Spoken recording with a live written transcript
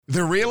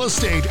The Real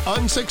Estate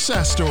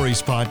Unsuccess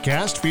Stories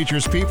podcast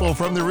features people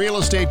from the real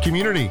estate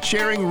community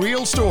sharing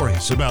real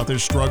stories about their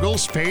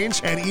struggles,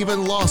 pains, and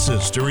even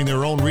losses during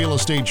their own real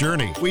estate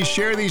journey. We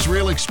share these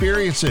real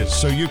experiences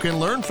so you can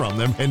learn from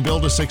them and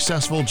build a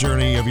successful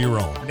journey of your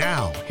own.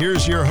 Now,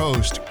 here's your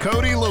host,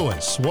 Cody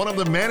Lewis, one of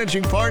the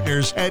managing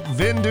partners at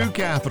Vindu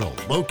Capital,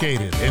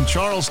 located in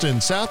Charleston,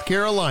 South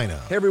Carolina.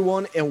 Hey,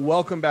 everyone, and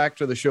welcome back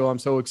to the show. I'm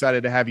so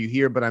excited to have you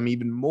here, but I'm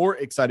even more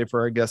excited for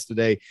our guest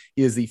today.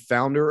 He is the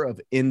founder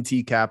of NT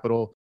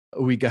Capital.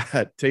 We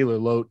got Taylor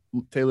Loht.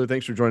 Taylor,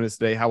 thanks for joining us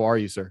today. How are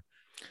you, sir?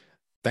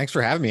 Thanks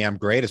for having me. I'm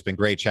great. It's been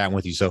great chatting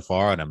with you so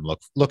far, and I'm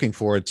looking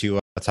forward to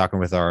talking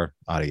with our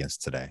audience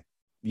today.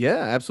 Yeah,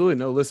 absolutely.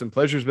 No, listen,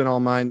 pleasure's been all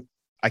mine.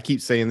 I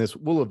keep saying this.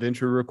 We'll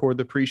eventually record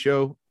the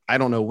pre-show. I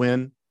don't know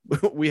when.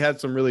 We had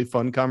some really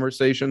fun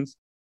conversations.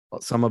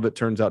 Some of it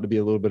turns out to be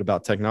a little bit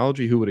about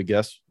technology. Who would have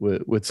guessed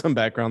with some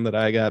background that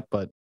I got?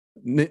 But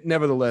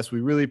nevertheless,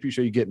 we really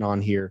appreciate you getting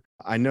on here.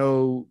 I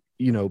know,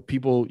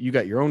 people, you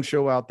got your own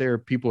show out there.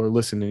 People are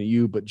listening to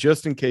you, but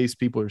just in case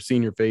people are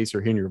seeing your face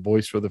or hearing your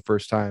voice for the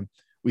first time,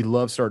 we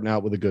love starting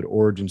out with a good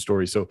origin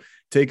story. So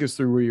take us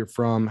through where you're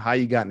from, how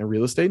you got into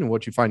real estate, and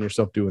what you find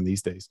yourself doing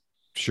these days.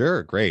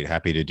 Sure. Great.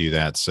 Happy to do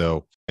that.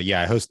 So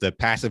I host the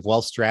Passive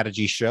Wealth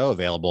Strategy Show,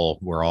 available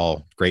where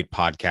all great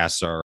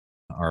podcasts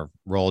are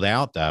rolled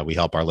out. We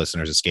help our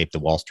listeners escape the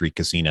Wall Street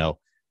casino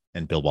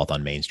and build wealth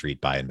on Main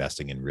Street by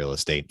investing in real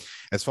estate.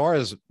 As far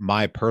as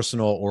my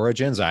personal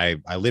origins, I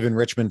live in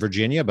Richmond,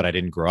 Virginia, but I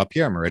didn't grow up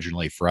here. I'm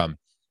originally from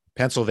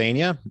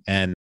Pennsylvania.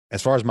 And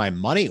as far as my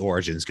money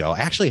origins go, I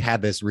actually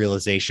had this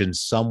realization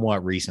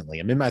somewhat recently.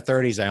 I'm in my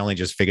 30s. I only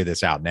just figured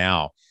this out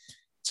now.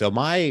 So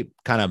my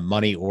kind of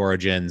money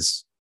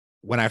origins,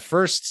 when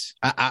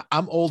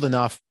I'm old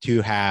enough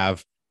to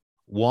have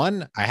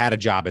I had a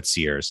job at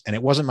Sears, and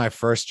it wasn't my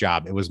first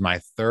job. It was my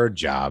third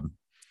job.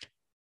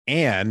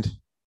 And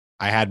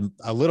I had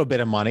a little bit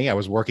of money. I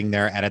was working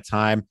there at a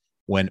time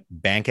when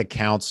bank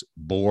accounts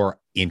bore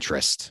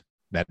interest.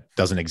 That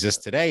doesn't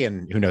exist today,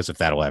 and who knows if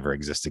that'll ever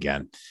exist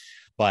again.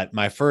 But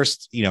my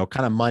first,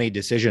 kind of money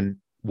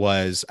decision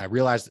was, I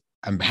realized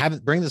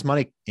bring this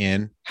money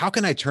in. How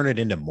can I turn it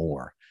into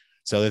more?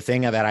 So the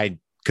thing that I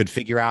could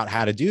figure out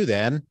how to do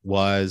then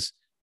was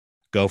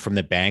go from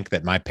the bank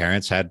that my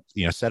parents had,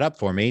 set up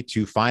for me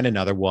to find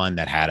another one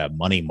that had a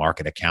money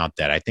market account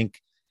that I think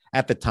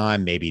at the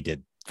time maybe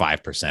did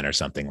 5% or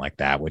something like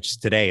that, which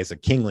today is a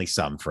kingly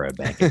sum for a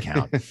bank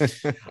account.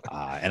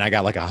 And I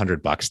got like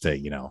 $100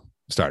 to,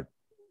 start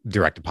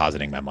direct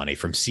depositing my money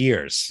from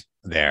Sears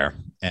there.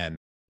 And,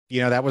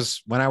 that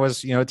was when I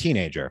was, a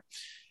teenager,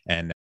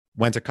 and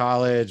went to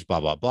college, blah,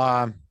 blah,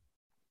 blah,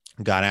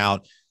 got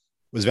out,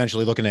 was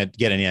eventually looking at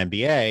getting an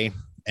MBA.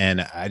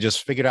 And I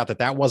just figured out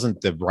that wasn't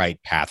the right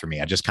path for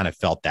me. I just kind of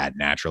felt that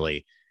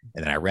naturally.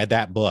 And then I read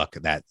that book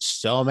that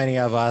so many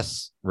of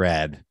us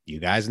read.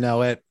 You guys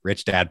know it.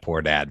 Rich Dad,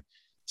 Poor Dad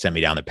sent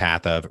me down the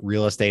path of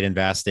real estate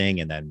investing.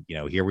 And then,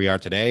 here we are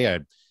today. I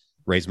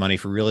raise money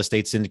for real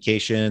estate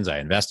syndications. I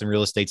invest in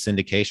real estate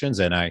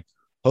syndications, and I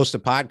host a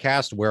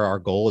podcast where our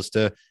goal is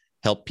to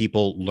help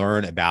people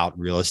learn about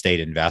real estate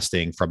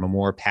investing from a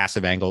more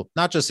passive angle,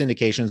 not just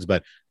syndications,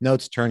 but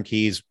notes,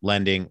 turnkeys,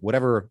 lending,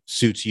 whatever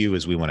suits you,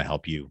 as we want to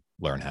help you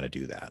learn how to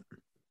do that.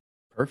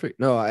 Perfect.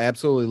 No, I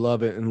absolutely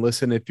love it. And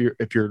listen, if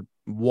you're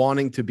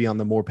wanting to be on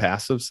the more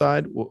passive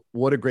side,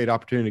 what a great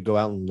opportunity to go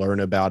out and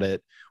learn about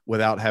it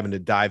without having to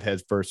dive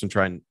head first and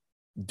try and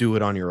do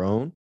it on your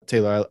own.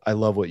 Taylor, I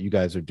love what you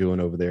guys are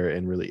doing over there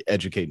and really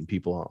educating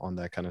people on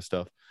that kind of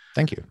stuff.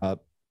 Thank you.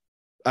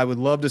 I would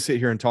love to sit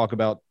here and talk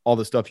about all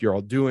the stuff you're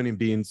all doing and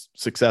being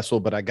successful,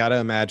 but I got to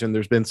imagine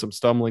there's been some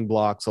stumbling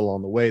blocks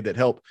along the way that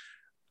help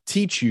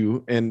teach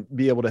you and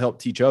be able to help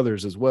teach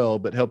others as well,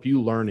 but help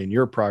you learn in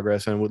your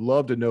progress. And would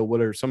love to know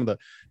what are some of the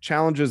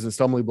challenges and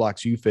stumbling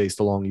blocks you faced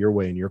along your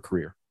way in your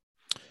career.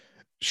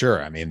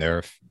 Sure. I mean,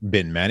 there have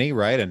been many,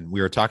 right? And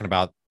we were talking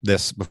about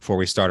this before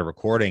we started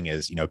recording,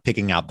 is,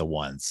 picking out the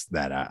ones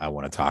that I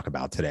want to talk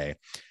about today.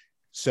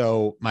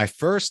 So my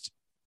first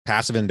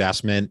passive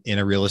investment in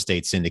a real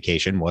estate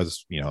syndication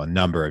was, a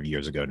number of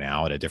years ago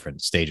now, at a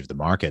different stage of the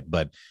market,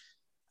 but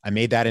I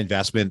made that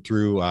investment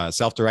through a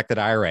self-directed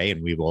IRA,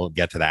 and we will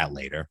get to that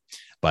later.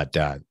 But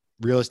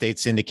real estate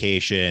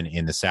syndication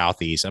in the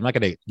Southeast, I'm not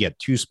going to get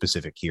too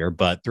specific here,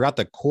 but throughout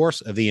the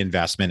course of the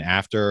investment,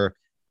 after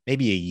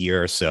maybe a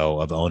year or so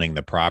of owning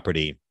the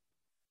property,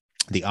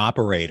 the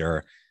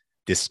operator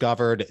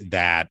discovered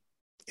that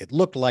it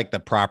looked like the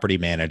property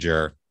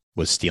manager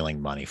was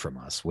stealing money from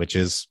us, which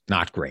is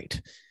not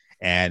great.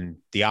 And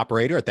the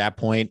operator at that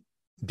point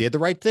did the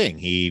right thing.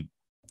 He,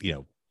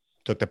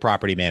 took the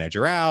property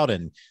manager out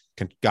and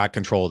got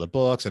control of the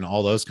books and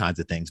all those kinds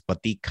of things.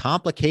 But the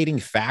complicating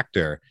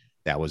factor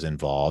that was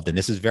involved, and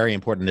this is very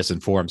important, this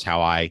informs how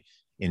I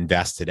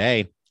invest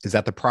today, is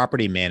that the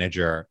property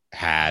manager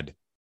had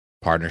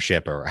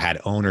partnership or had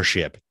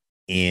ownership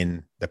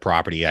in the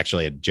property,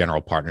 actually a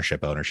general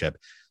partnership ownership.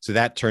 So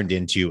that turned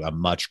into a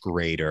much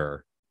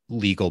greater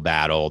legal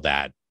battle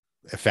that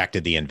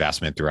affected the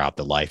investment throughout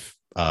the life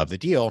of the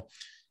deal.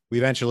 we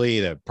eventually,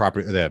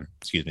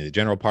 the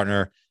general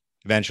partner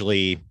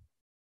eventually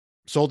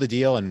sold the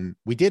deal, and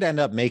we did end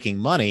up making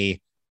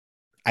money.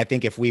 I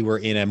think if we were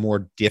in a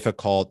more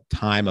difficult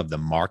time of the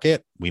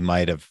market, we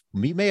may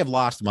have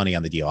lost money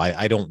on the deal.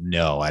 I don't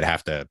know. I'd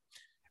have to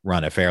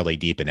run a fairly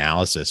deep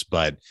analysis,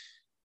 but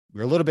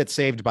we're a little bit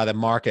saved by the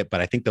market.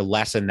 But I think the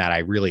lesson that I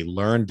really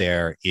learned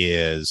there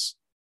is,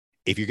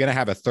 if you're going to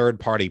have a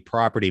third-party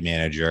property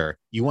manager,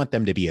 you want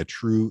them to be a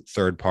true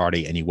third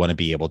party, and you want to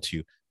be able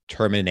to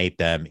terminate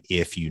them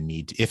if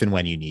and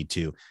when you need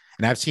to.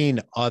 And I've seen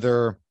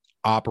other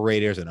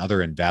operators and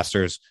other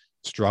investors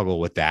struggle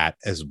with that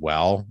as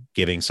well,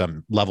 giving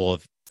some level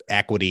of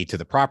equity to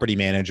the property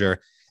manager.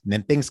 And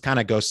then things kind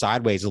of go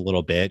sideways a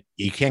little bit.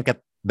 You can't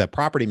get the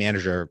property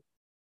manager,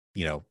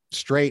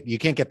 straight. You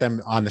can't get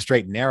them on the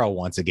straight and narrow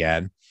once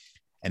again.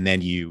 And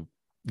then you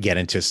get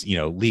into,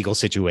 legal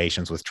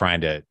situations with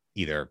trying to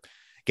either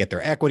get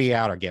their equity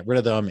out or get rid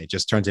of them. It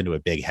just turns into a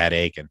big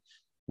headache. And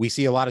we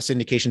see a lot of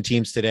syndication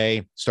teams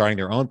today starting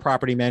their own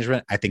property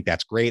management. I think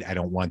that's great. I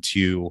don't want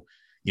to,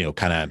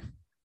 kind of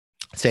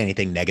say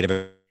anything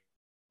negative,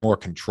 more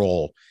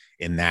control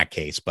in that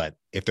case. But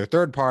if they're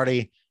third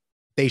party,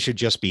 they should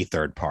just be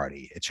third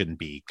party. It shouldn't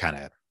be kind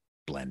of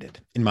blended,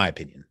 in my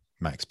opinion,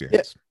 my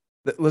experience.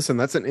 Yeah. Listen,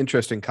 that's an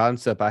interesting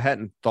concept. I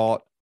hadn't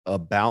thought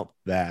about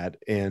that.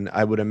 And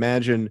I would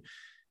imagine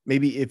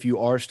maybe if you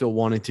are still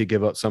wanting to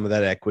give up some of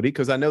that equity,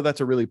 because I know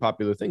that's a really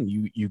popular thing.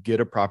 You get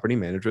a property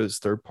manager that's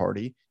third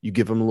party, you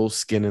give them a little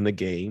skin in the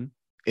game.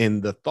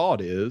 And the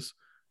thought is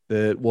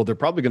that, well, they're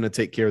probably going to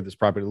take care of this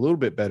property a little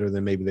bit better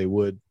than maybe they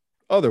would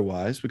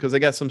otherwise, because they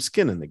got some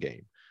skin in the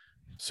game.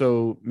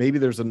 So maybe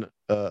there's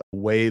a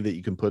way that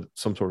you can put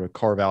some sort of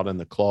carve out in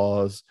the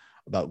clause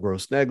about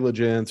gross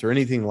negligence or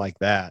anything like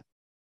that.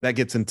 That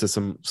gets into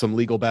some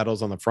legal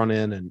battles on the front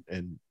end.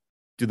 And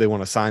do they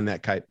want to sign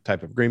that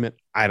type of agreement?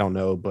 I don't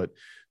know. But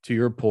to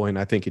your point,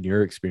 I think in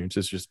your experience,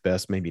 it's just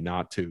best maybe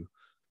not to.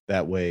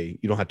 That way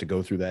you don't have to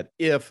go through that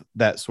if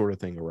that sort of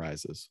thing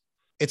arises.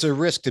 It's a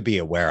risk to be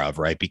aware of,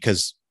 right?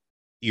 Because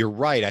you're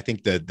right. I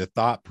think the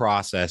thought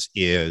process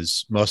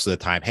is most of the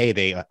time, hey,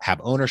 they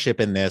have ownership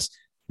in this.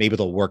 Maybe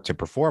they'll work to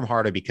perform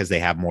harder because they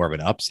have more of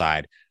an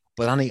upside.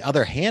 But on the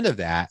other hand of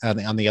that,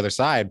 on the other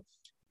side,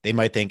 they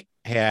might think,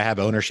 hey, I have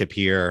ownership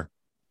here.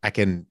 I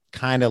can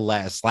kind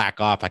of slack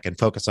off. I can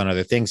focus on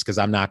other things because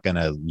I'm not going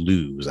to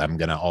lose. I'm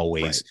going to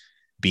always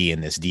be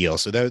in this deal.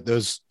 So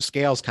those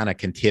scales kind of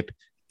can tip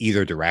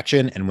either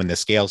direction. And when the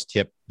scales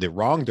tip the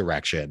wrong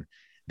direction,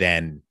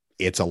 then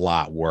it's a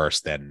lot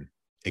worse than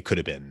it could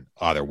have been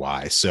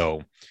otherwise.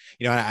 So,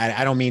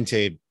 I don't mean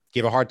to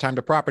give a hard time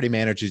to property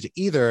managers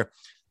either,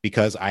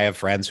 because I have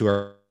friends who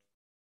are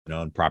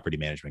own property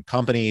management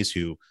companies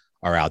who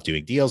are out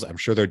doing deals. I'm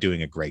sure they're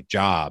doing a great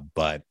job.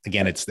 But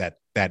again, it's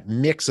that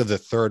mix of the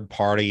third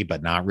party,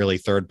 but not really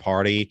third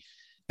party,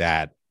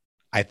 that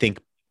I think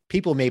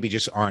people maybe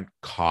just aren't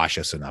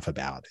cautious enough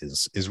about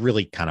is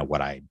really kind of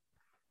what I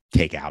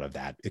take out of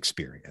that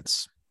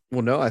experience.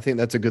 Well, no, I think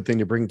that's a good thing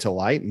to bring to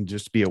light and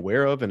just be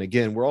aware of. And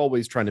again, we're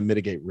always trying to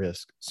mitigate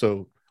risk.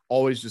 So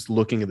always just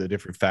looking at the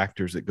different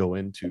factors that go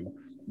into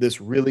this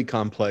really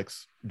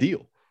complex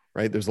deal,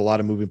 right? There's a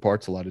lot of moving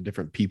parts, a lot of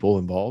different people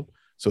involved.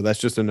 So that's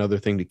just another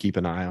thing to keep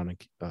an eye on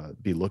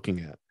and be looking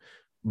at.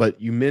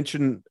 But you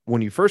mentioned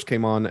when you first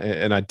came on,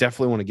 and I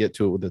definitely want to get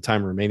to it with the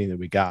time remaining that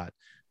we got,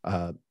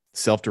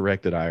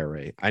 self-directed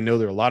IRA. I know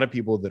there are a lot of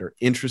people that are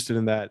interested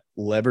in that,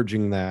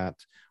 leveraging that,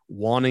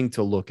 wanting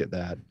to look at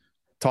that.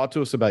 Talk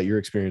to us about your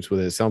experience with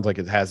it. It sounds like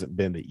it hasn't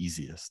been the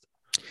easiest.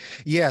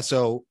 Yeah.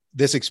 So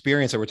this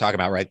experience that we're talking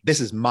about, right?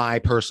 This is my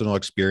personal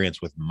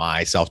experience with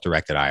my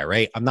self-directed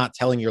IRA. I'm not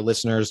telling your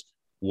listeners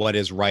what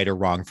is right or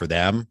wrong for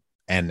them.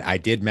 And I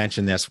did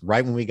mention this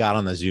right when we got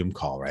on the Zoom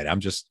call, right? I'm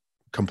just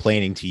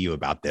complaining to you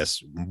about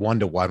this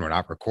one-to-one. We're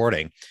not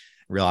recording.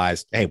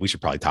 Realized, hey, we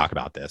should probably talk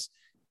about this.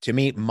 To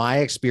me, my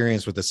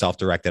experience with the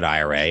self-directed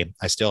IRA,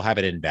 I still have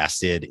it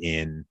invested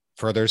in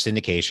further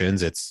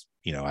syndications. It's,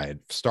 I had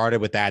started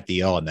with that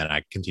deal and then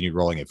I continued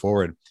rolling it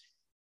forward.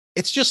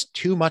 It's just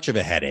too much of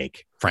a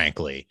headache,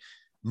 frankly.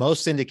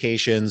 Most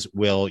syndications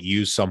will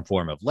use some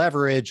form of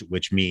leverage,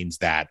 which means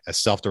that a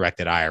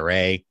self-directed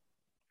IRA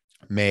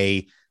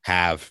may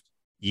have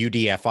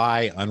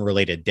UDFI,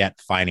 unrelated debt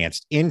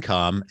financed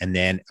income, and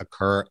then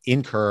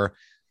incur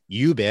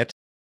UBIT,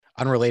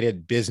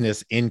 unrelated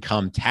business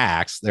income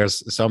tax.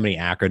 There's so many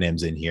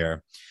acronyms in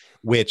here,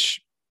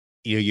 which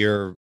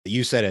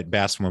you said it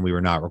best when we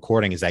were not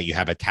recording, is that you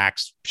have a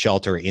tax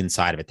shelter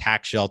inside of a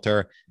tax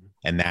shelter,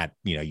 and that,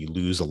 you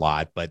lose a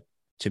lot. But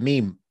to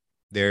me,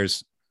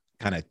 there's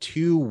kind of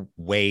two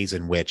ways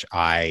in which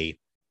I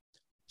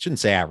shouldn't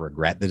say I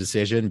regret the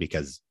decision,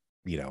 because,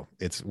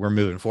 we're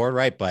moving forward,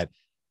 right? But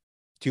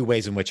two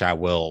ways in which I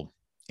will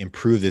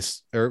improve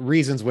this, or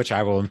reasons which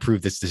I will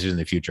improve this decision in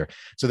the future.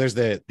 So there's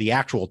the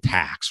actual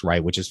tax,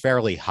 right, which is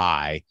fairly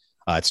high.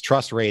 It's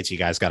trust rates. You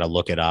guys got to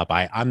look it up.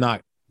 I'm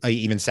not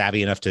even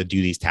savvy enough to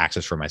do these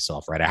taxes for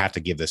myself, right? I have to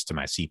give this to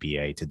my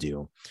CPA to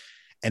do.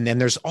 And then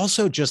there's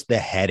also just the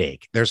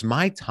headache. There's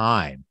my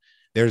time.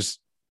 There's,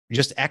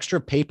 just extra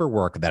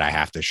paperwork that I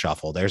have to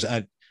shuffle.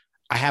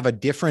 I have a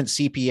different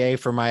CPA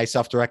for my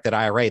self-directed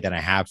IRA than I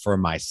have for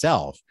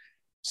myself.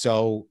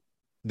 So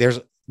there's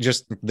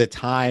just the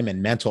time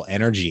and mental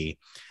energy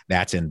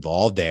that's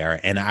involved there.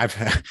 And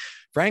I've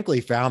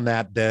frankly found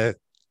that the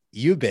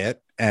UBIT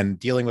and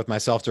dealing with my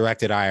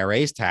self-directed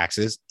IRA's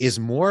taxes is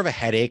more of a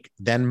headache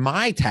than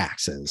my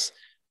taxes,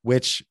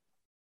 which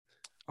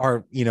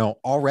are,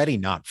 already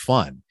not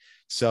fun.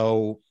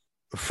 So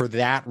for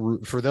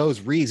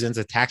those reasons,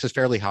 the tax is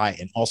fairly high.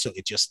 And also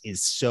it just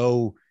is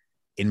so,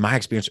 in my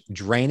experience,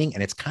 draining,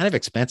 and it's kind of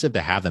expensive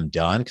to have them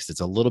done because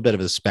it's a little bit of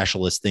a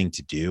specialist thing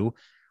to do.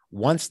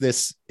 Once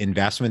this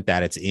investment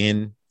that it's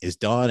in is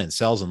done and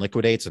sells and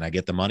liquidates and I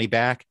get the money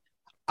back,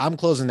 I'm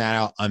closing that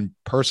out. I'm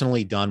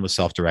personally done with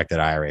self-directed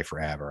IRA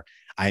forever.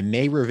 I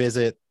may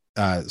revisit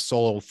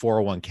solo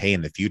 401k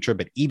in the future,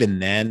 but even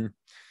then,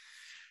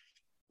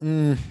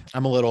 I'm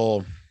a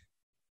little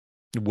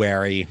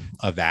wary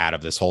of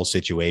this whole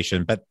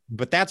situation. But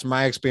that's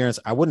my experience.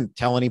 I wouldn't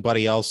tell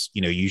anybody else,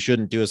 you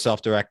shouldn't do a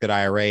self-directed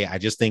IRA. I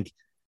just think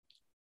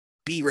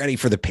be ready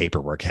for the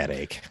paperwork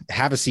headache.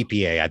 Have a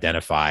CPA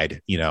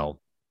identified.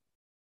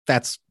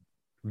 That's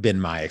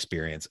been my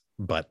experience,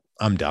 but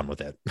I'm done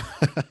with it.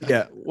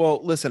 Yeah.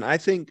 Well, listen, I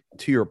think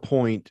to your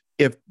point,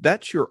 if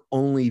that's your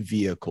only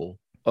vehicle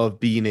of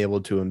being able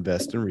to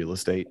invest in real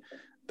estate,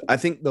 I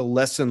think the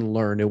lesson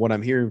learned and what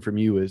I'm hearing from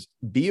you is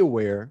be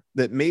aware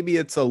that maybe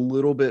it's a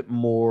little bit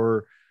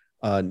more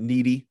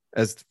needy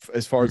as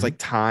far as like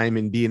time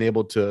and being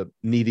able to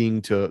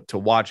needing to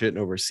watch it and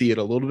oversee it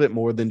a little bit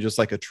more than just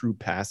like a true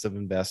passive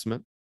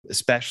investment,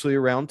 especially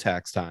around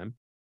tax time.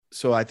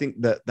 So I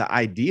think that the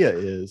idea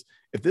is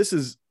if this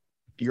is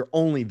your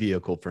only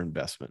vehicle for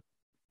investment,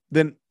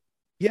 then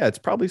yeah, it's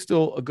probably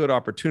still a good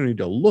opportunity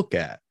to look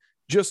at.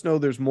 Just know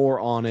there's more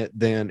on it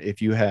than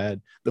if you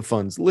had the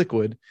funds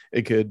liquid,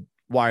 it could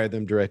wire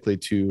them directly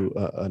to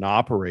an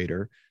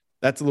operator.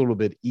 That's a little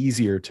bit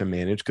easier to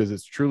manage because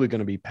it's truly going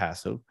to be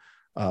passive.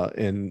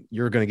 And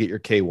you're going to get your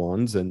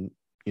K1s and,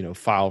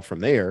 file from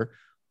there.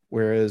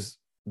 Whereas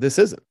this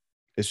isn't,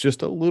 it's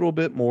just a little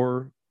bit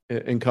more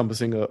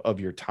encompassing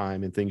of your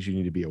time and things you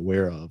need to be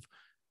aware of.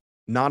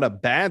 Not a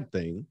bad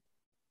thing,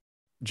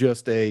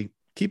 just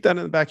keep that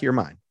in the back of your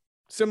mind.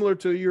 Similar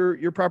to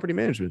your property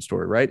management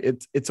story, right?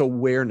 It's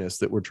awareness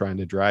that we're trying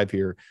to drive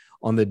here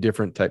on the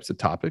different types of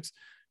topics.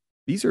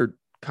 These are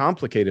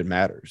complicated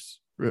matters.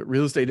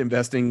 Real estate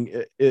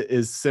investing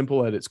is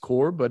simple at its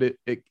core, but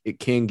it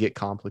can get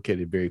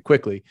complicated very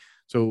quickly.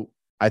 So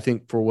I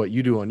think for what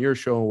you do on your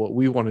show and what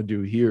we want to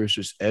do here is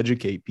just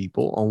educate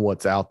people on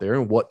what's out there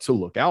and what to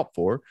look out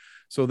for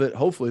so that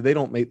hopefully they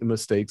don't make the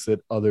mistakes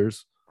that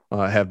others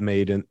have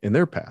made in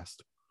their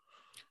past.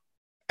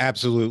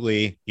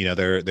 Absolutely.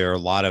 There are a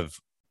lot of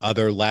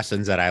other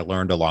lessons that I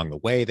learned along the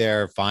way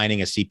there.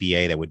 Finding a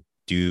CPA that would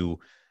do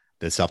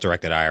the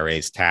self-directed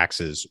IRA's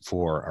taxes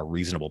for a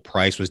reasonable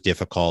price was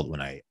difficult.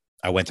 When I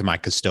went to my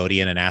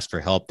custodian and asked for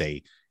help,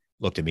 they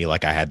looked at me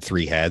like I had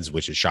three heads,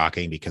 which is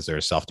shocking because they're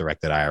a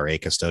self-directed IRA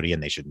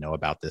custodian. They should know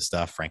about this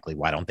stuff. Frankly,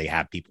 why don't they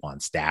have people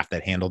on staff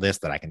that handle this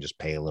that I can just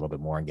pay a little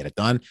bit more and get it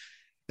done?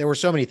 There were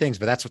so many things,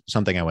 but that's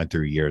something I went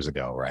through years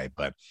ago, right?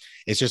 But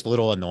it's just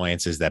little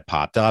annoyances that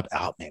popped up.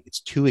 Oh man, it's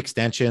 2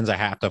 extensions I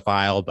have to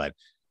file, but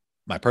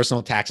my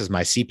personal taxes,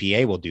 my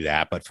CPA will do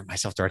that. But for my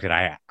self-directed,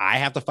 I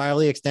have to file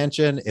the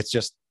extension. It's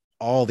just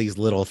all these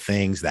little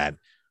things that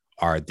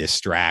are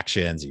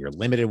distractions. You're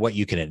limited what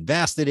you can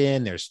invest it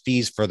in. There's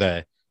fees for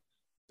the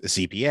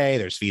CPA.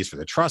 There's fees for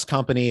the trust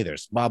company.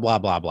 There's blah, blah,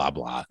 blah, blah,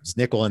 blah. It's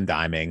nickel and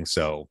diming.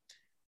 So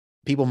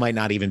people might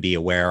not even be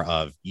aware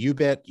of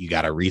UBIT. You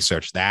got to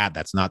research that.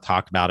 That's not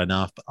talked about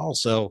enough, but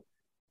also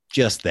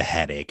just the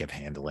headache of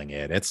handling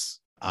it.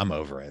 I'm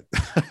over it.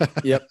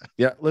 Yep.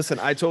 Yeah. Listen,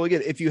 I totally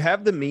get it. If you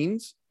have the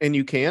means and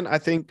you can, I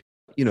think,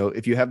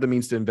 if you have the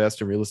means to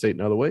invest in real estate in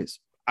other ways,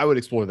 I would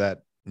explore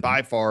that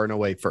by far and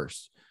away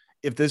first.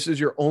 If this is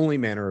your only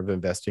manner of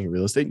investing in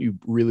real estate, and you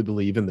really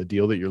believe in the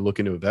deal that you're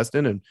looking to invest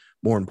in, and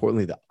more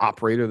importantly, the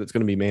operator that's going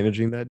to be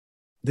managing that,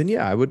 then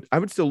yeah, I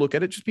would still look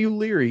at it. Just be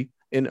leery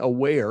and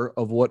aware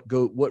of what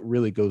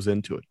really goes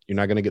into it. You're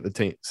not going to get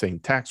the same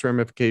tax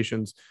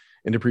ramifications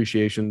and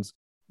depreciations.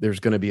 There's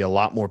going to be a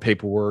lot more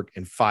paperwork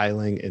and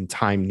filing and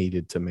time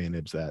needed to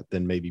manage that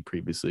than maybe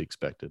previously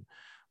expected.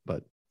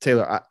 But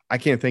Taylor, I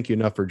can't thank you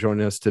enough for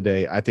joining us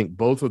today. I think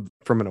both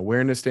from an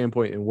awareness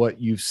standpoint and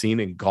what you've seen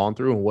and gone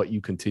through and what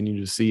you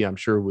continue to see, I'm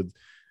sure with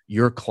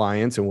your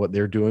clients and what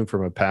they're doing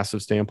from a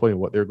passive standpoint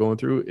and what they're going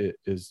through, it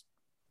is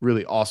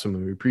really awesome.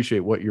 And we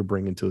appreciate what you're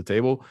bringing to the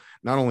table,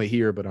 not only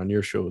here, but on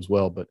your show as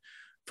well. But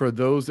for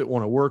those that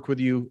want to work with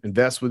you,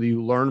 invest with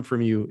you, learn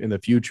from you in the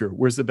future,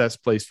 where's the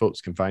best place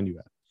folks can find you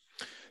at?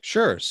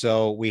 Sure.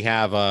 So we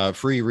have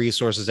free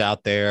resources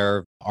out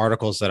there,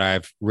 articles that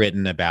I've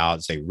written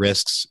about, say,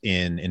 risks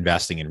in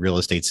investing in real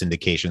estate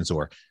syndications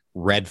or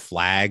red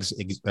flags,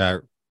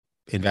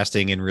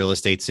 investing in real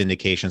estate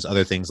syndications,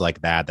 other things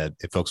like that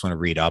if folks want to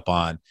read up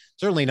on.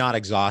 Certainly not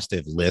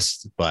exhaustive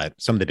lists, but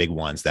some of the big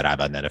ones that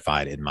I've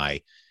identified in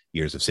my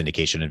years of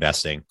syndication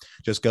investing.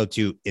 Just go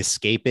to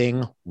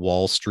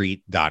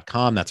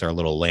escapingwallstreet.com. That's our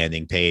little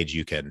landing page.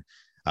 You can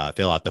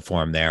fill out the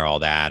form there, all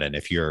that. And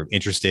if you're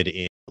interested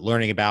in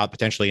learning about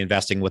potentially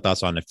investing with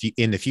us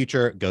in the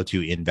future, go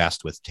to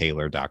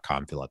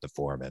investwithtaylor.com, fill out the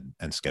form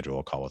and schedule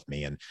a call with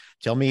me and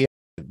tell me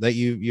that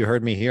you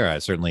heard me here. I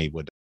certainly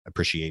would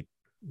appreciate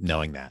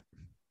knowing that.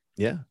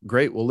 Yeah,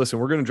 great. Well, listen,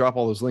 we're going to drop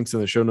all those links in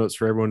the show notes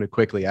for everyone to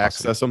quickly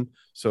access them.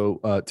 So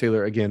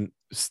Taylor, again,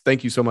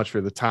 thank you so much for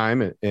the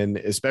time, and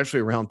especially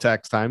around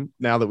tax time,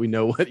 now that we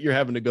know what you're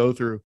having to go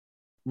through.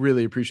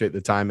 Really appreciate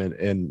the time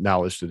and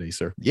knowledge today,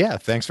 sir. Yeah,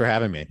 thanks for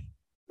having me.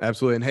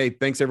 Absolutely. And hey,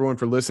 thanks everyone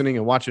for listening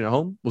and watching at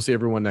home. We'll see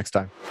everyone next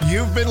time.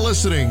 You've been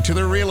listening to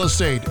the Real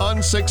Estate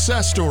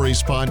Unsuccess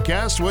Stories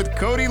podcast with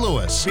Cody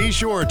Lewis. Be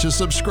sure to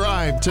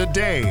subscribe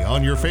today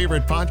on your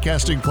favorite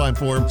podcasting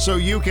platform so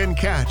you can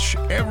catch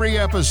every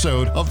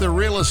episode of the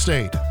Real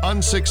Estate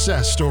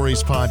Unsuccess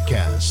Stories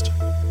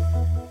podcast.